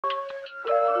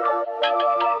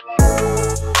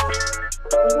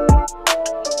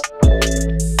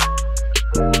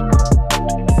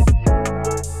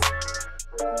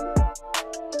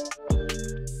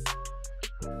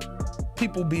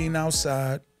People being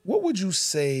outside, what would you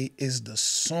say is the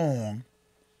song,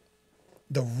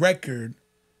 the record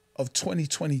of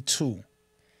 2022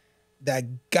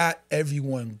 that got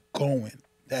everyone going?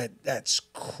 That's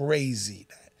crazy.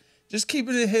 Just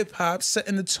keeping it hip hop,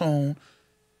 setting the tone,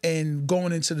 and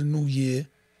going into the new year.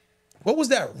 What was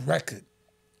that record?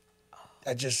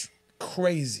 That just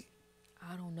crazy.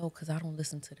 I don't know because I don't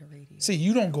listen to the radio. See,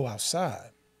 you don't go outside.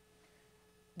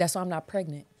 That's why I'm not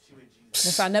pregnant.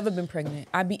 If I've never been pregnant,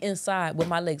 I'd be inside with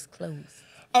my legs closed.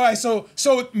 All right, so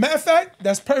matter of fact,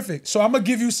 that's perfect. So I'm gonna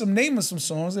give you some name of some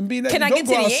songs, and being that Can you I don't get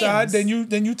go to the outside, yams?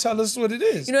 then you tell us what it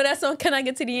is. You know that song? Can I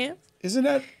get to the end? Isn't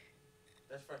that?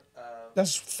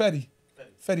 That's Fetty.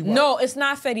 Fetty Wap. No, it's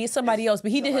not Fetty. It's somebody else,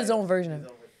 but he did his own version of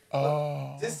it.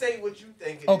 Oh. Just say what you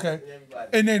think. Okay.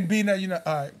 And then being that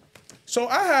all right. So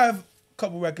I have a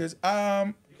couple records. You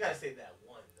gotta say that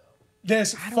one though.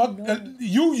 There's fuck.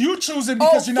 You choosing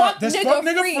because you're not. There's fuck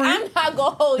nigga free. I'm not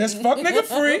gonna hold There's you. fuck nigga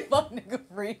free. Fuck nigga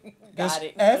free. There's Got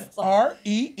it.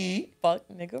 FREE. Fuck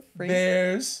nigga free.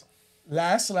 There's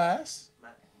Last.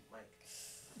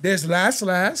 There's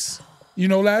Last. You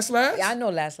know Last? Yeah, I know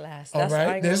Last. All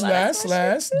right. There's Last.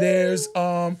 There's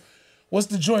what's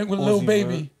the joint with Lil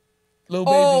Baby? Lil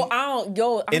Baby. Oh, I don't.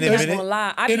 Yo, I'm just gonna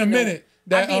lie. I In a minute.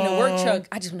 I be in the work truck.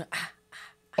 I just wanna.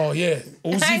 Oh yeah. I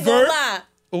Uzi ain't gonna Vert. lie.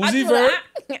 Uzi Vert.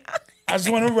 I just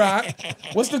want to rock.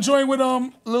 What's the joint with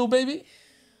Lil Baby?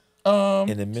 In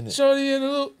a minute. Shorty in the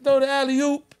little throw the alley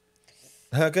oop.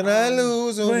 How can I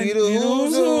lose when When we you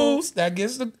lose? lose. That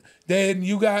gets the. Then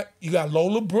you got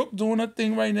Lola Brooke doing her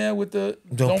thing right now with the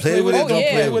Don't play with it. Oh, Don't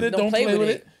yeah. play with it. Don't play with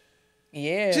it.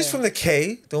 Yeah. Just from the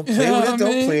K. Don't play know with what it. I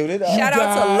mean? Don't play with it. Shout out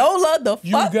got- to Lola. The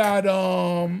You fuck. got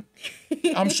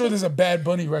I'm sure there's a Bad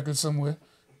Bunny record somewhere.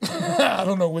 I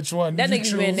don't know which one. That You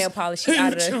nigga's wearing choose. nail polish. He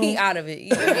out of it. He out of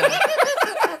it.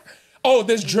 Oh,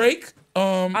 there's Drake.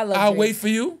 love I'll Drake. wait for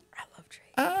you. I love Drake.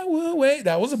 I will wait.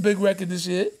 That was a big record this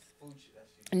year.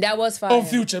 And that was fire. Oh,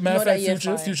 Future. Matter of No, fact, that year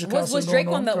Future. fire. Future Was concert Drake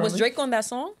going on that? Was currently. Drake on that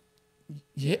song?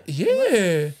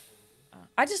 Yeah.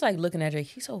 I just like looking at Drake.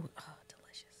 He's so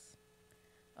delicious.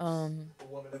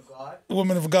 Woman of God.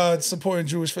 Woman of God supporting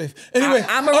Jewish faith. Anyway,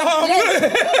 I'm a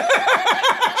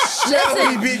Shall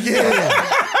we begin?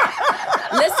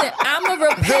 listen. I'm a The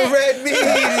repent. red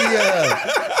media.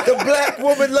 The black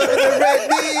woman loving the red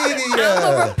I'm media.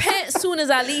 a repent soon as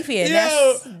I leave here. Yo,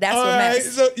 That's all what right,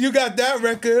 matters. so you got that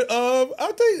record.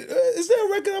 I think is there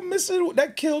a record I'm missing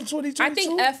that killed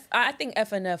 2022? I think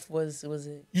FNF was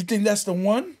it. You think that's the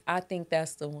one? I think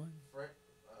that's the one.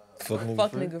 Fuck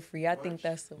Fuck free. nigga free. I think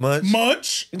that's the one. Munch.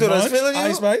 Munch. You thought I was Munch, feeling you?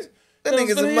 Ice Spice. That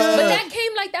nigga's a feeling man. But you? that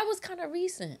came like that was kind of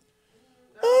recent.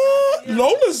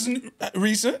 Lola's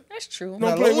recent. That's true.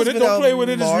 Don't play with it. Don't play with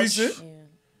it. It's March. recent.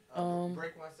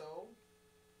 Break my soul.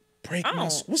 Break my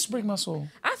soul. What's break my soul?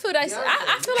 I feel that.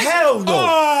 I feel like Hell no.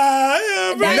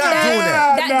 Yeah, We're not doing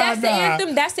that. That's the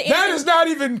anthem. That's the anthem. That is not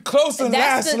even close to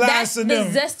That's last the in them.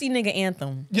 zesty nigga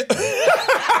anthem.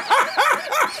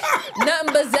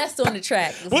 Nothing but zest on the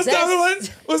track. What's the Zest. other one?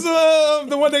 What's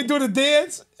the one they do the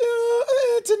dance?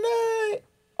 Tonight.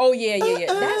 Oh yeah.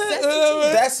 That's zesty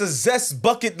too. That's a zest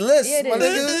bucket list, Yeah, it my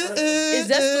is. nigga. It's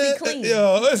zestfully clean.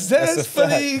 Yo, it's That's a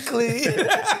zestfully clean.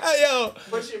 Yo,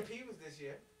 Pushing P was this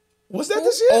year. was that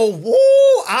this year? Oh,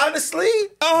 woo, honestly,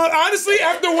 Honestly,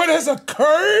 after what has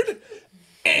occurred,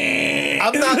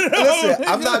 I'm not. Listen,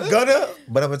 I'm not gonna,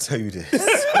 but I'm gonna tell you this.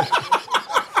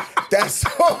 That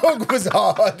song was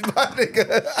hard, my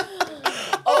nigga.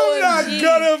 I'm not OMG.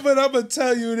 gonna, but I'm gonna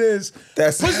tell you this.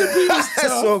 That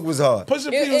tough. song was hard.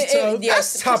 Pusha P was tough.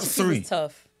 That's top Pusha T was three.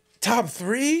 Tough. Top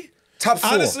three? Top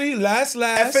four. Honestly, last.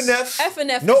 FNF.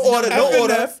 FNF No is order. number No one.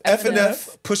 order. FNF.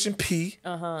 FNF. Pushing P.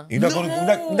 You're not gonna.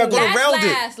 We're not going around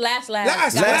it. Last.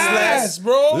 Last,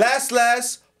 bro.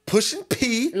 Last. Pushing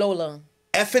P. Lola.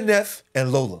 FNF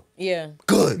and Lola. Yeah.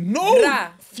 Good. No.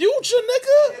 Rah. Future,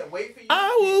 nigga. Yeah, wait for you.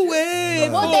 I will wait.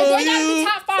 Well, for they gotta you. be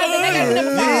top 5. They gotta be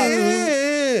number 5.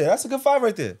 Yeah. That's a good 5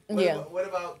 right there. Yeah. What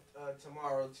about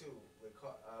Tomorrow too with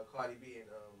Cardi B and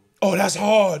Oh, that's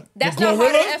hard. That's With not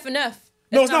harder Glorilla? than FNF.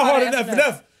 No, it's not harder than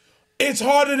FNF. It's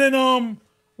harder than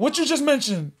what you just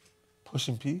mentioned.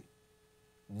 Pushing P.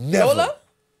 Never. Lola?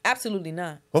 Absolutely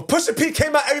not. When Pushing P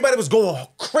came out, everybody was going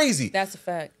crazy. That's a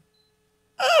fact.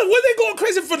 Were they going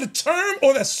crazy for the term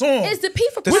or that song? Is the P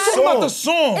for We're product? talking about the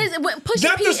song. Is it Pusha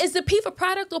Not P? the- Is the P for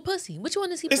product or pussy? Which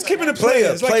one is he? It's for? keeping it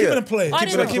player. It's like Player. keeping it player. Oh, I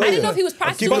Keeping didn't it know. I didn't know if he was Keep it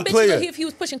prostituting bitches player. or if he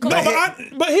was pushing No, coke.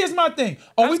 but here's my thing.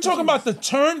 Are we I'm talking about the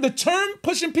term? The term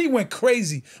Pushing P went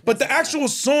crazy, but the actual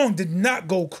song did not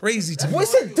go crazy to me.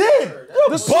 What's it did?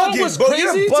 The song was bro. crazy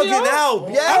You're to bugging y'all?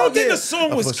 out. Yeah, I don't think yeah. the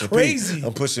song I'm was pushing P. crazy.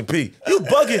 I'm pushing P. You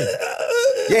bugging.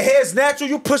 Your hair's natural.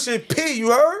 You pushing P.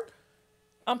 You heard?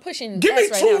 I'm pushing. Give me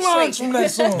S right two now, lines straight. from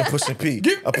that song. I'm pushing P.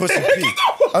 Give- I'm pushing P.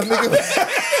 I'm nigga.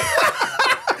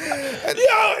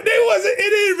 Yo, it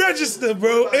didn't register,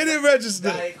 bro. It didn't register.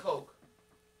 Diet Coke.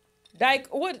 Dyke,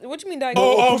 what you mean Dyke?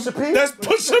 Pusha P? That's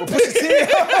Pusha P.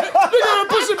 Nigga,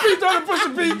 Pusha P, throwing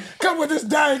Pusha P. Come with this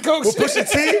Diet Coke shit. Pusha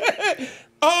T.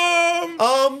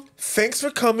 Thanks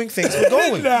for coming. Thanks for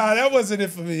going. Nah, that wasn't it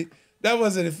for me. That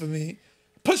wasn't it for me.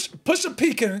 Pusha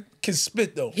P can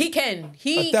spit though. He can.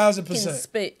 He 1,000%. can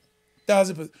spit.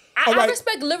 1,000%. I All right.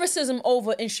 respect lyricism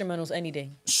over instrumentals any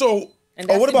day. So, And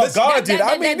Oh, what about that's- God did?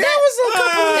 I mean, there was a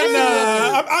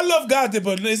couple. I love God did,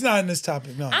 but it's not in this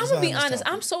topic. No, I'm it's gonna not be in this honest.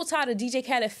 topic. I'm so tired of DJ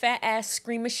Khaled fat ass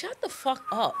screaming. Shut the fuck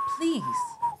up, please.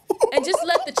 And just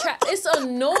let the track. It's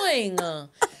annoying.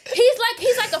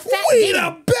 He's like a fat We Diddy.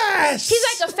 the best. He's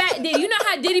like a fat Diddy. You know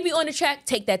how Diddy be on the track?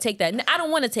 Take that, take that. I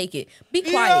don't want to take it. Be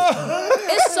quiet.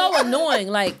 It's so annoying.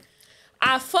 Like,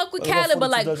 I fuck with Khaled, but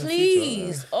like,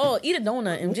 please, eat a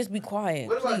donut and just be quiet.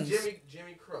 What about please.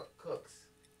 Jimmy Cooks?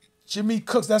 Jimmy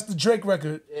Cooks. That's the Drake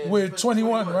record with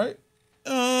 21, right?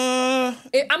 I'm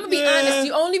gonna be honest.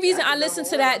 The only reason I listen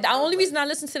to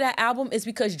that album is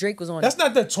because Drake was on That's it.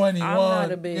 not the 21. I'm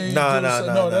not a big- Yeah, you Nah, do nah, say-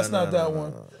 nah, No, nah, that's nah, not nah, that nah,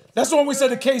 one. nah. That's the one we said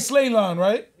the K Slay line,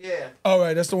 right? Yeah. All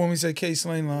right, that's the one we said K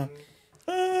Slay line.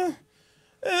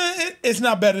 It's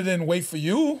not better than Wait For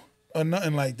You or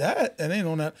nothing like that. It ain't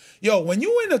on that. Yo, when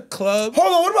you in a club.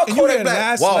 Hold on, what about and you Kodak hear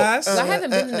Black? last. I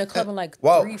haven't been in the club in like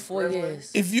Wow. 3-4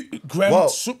 years. If you Whoa.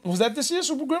 was that this year,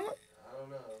 Super Gremlin? I don't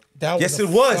know. That was Yes, a it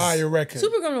was. fire record.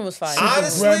 Super Gremlin was fire.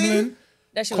 Honestly, Gremlin,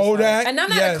 That shit was Kodak. fire. And I'm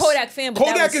not yes. a Kodak fan, but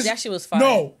that shit was fire.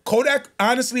 No, Kodak,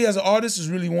 honestly, as an artist, is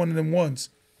really one of them ones.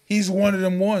 He's one of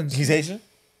them ones. he's Asian.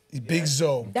 He's Big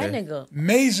Zoe. that Okay. nigga.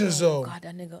 Major Zoe. God,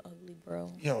 that nigga ugly,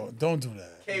 bro. Yo, don't do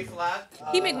that. K-Fly.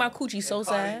 He make my coochie so and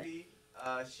Cardi sad. B,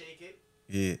 Shake It.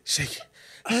 Yeah, shake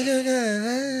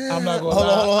it. I'm not gonna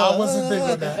lie. I wasn't big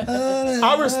on that.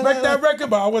 I respect that record,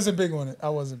 but I wasn't big on it.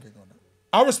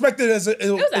 I respect it as it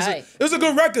was a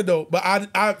good record though. But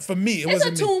I for me, it It's a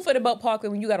wasn't me. tune for the Belt Parkway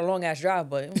when you got a long ass drive,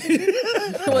 but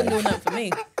it wasn't doing nothing for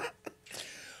me.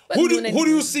 Who do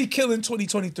you see killing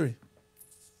 2023?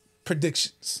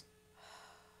 Predictions.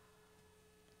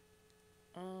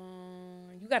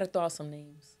 You gotta throw out some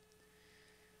names.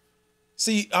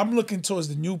 See, I'm looking towards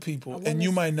the new people, and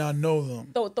you might not know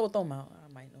them. Throw them out.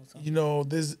 I might know some. You know,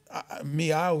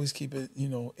 I always keep it,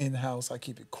 in house. I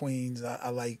keep it Queens. I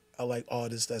like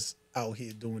artists that's out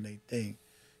here doing their thing.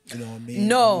 You know what I mean?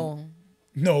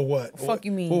 No, what? Fuck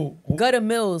you mean? Who? Gutter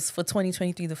Mills for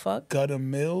 2023. The fuck? Gutter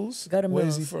Mills. Gutter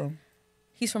Where's he Mills. from?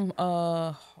 He's from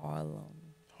Harlem.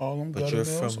 Harlem. But Gutter you're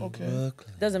Mills. from Okay.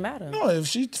 Brooklyn. Doesn't matter. No, if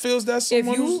she feels that's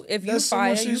someone if you that's someone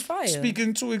fire, she's you fire.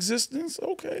 speaking to existence,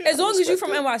 okay. As I long as you respect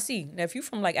from it. NYC. Now, if you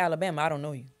from like Alabama, I don't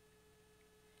know you.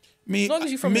 Me, As long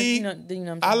as you from, me, you know what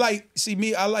I'm I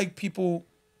saying? like people.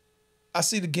 I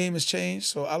see the game has changed,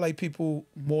 so I like people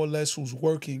more or less who's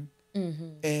working Mm-hmm.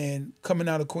 and coming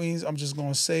out of Queens. I'm just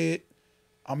gonna say it.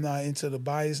 I'm not into the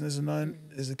biasness or none.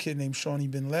 There's a kid named Shawnee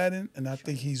Bin Laden, and I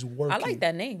think he's working. I like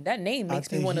that name. That name makes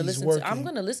me think want to he's listen to. I'm working.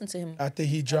 gonna listen to him. I think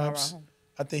he drops. home.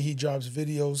 I think he drops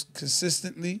videos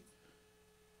consistently.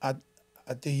 I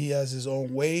think he has his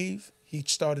own wave. He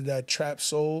started that trap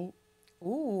soul.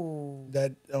 Ooh,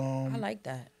 That I like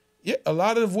that. yeah, a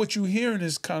lot of what you hearing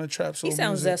is kind of trap soul. He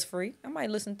sounds music. zest free. I might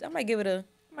listen. I might give it a.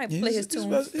 I might Yeah, play his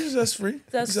tunes. He's zest free.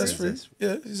 Zest He's zest free. free.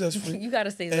 Yeah, he's zest free. You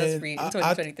gotta say zest And free in I-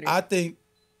 2023.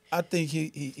 I think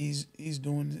he's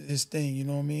doing his thing. You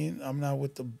know what I mean? I'm not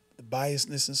with the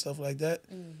biasness and stuff like that.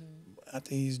 Mm-hmm. I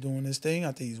think he's doing his thing.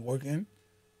 I think he's working,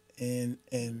 and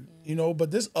but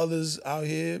there's others out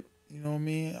here. You know what I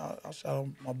mean? I'll shout out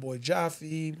my boy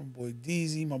Jaffe, my boy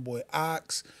Deezy, my boy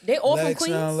Ox. They all from Lex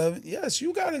Queens? 911. Yes,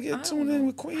 you gotta get tuned in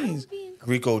with Queens.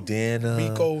 Rico Dana.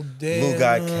 Rico Dana, Blue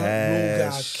Guy Blue Guy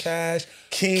Cash. Cash,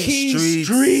 King Streets.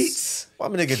 Streets. Why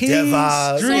my nigga King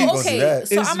Dev Streets. so gonna do okay, that.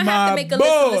 so It's I'm gonna have my to make a list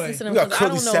boy. to listen to them. We got 'cause I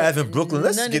Curly don't know Sav in Brooklyn.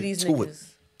 Let's none of get these to it. niggas.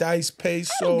 Dice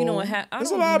Peso. don't be knowing I There's a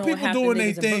don't lot of be knowing people half the doing their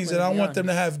niggas in things, and Brooklyn, I to be want them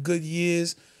to honest. have good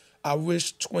years. I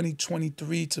wish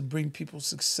 2023 to bring people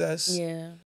success. Yeah.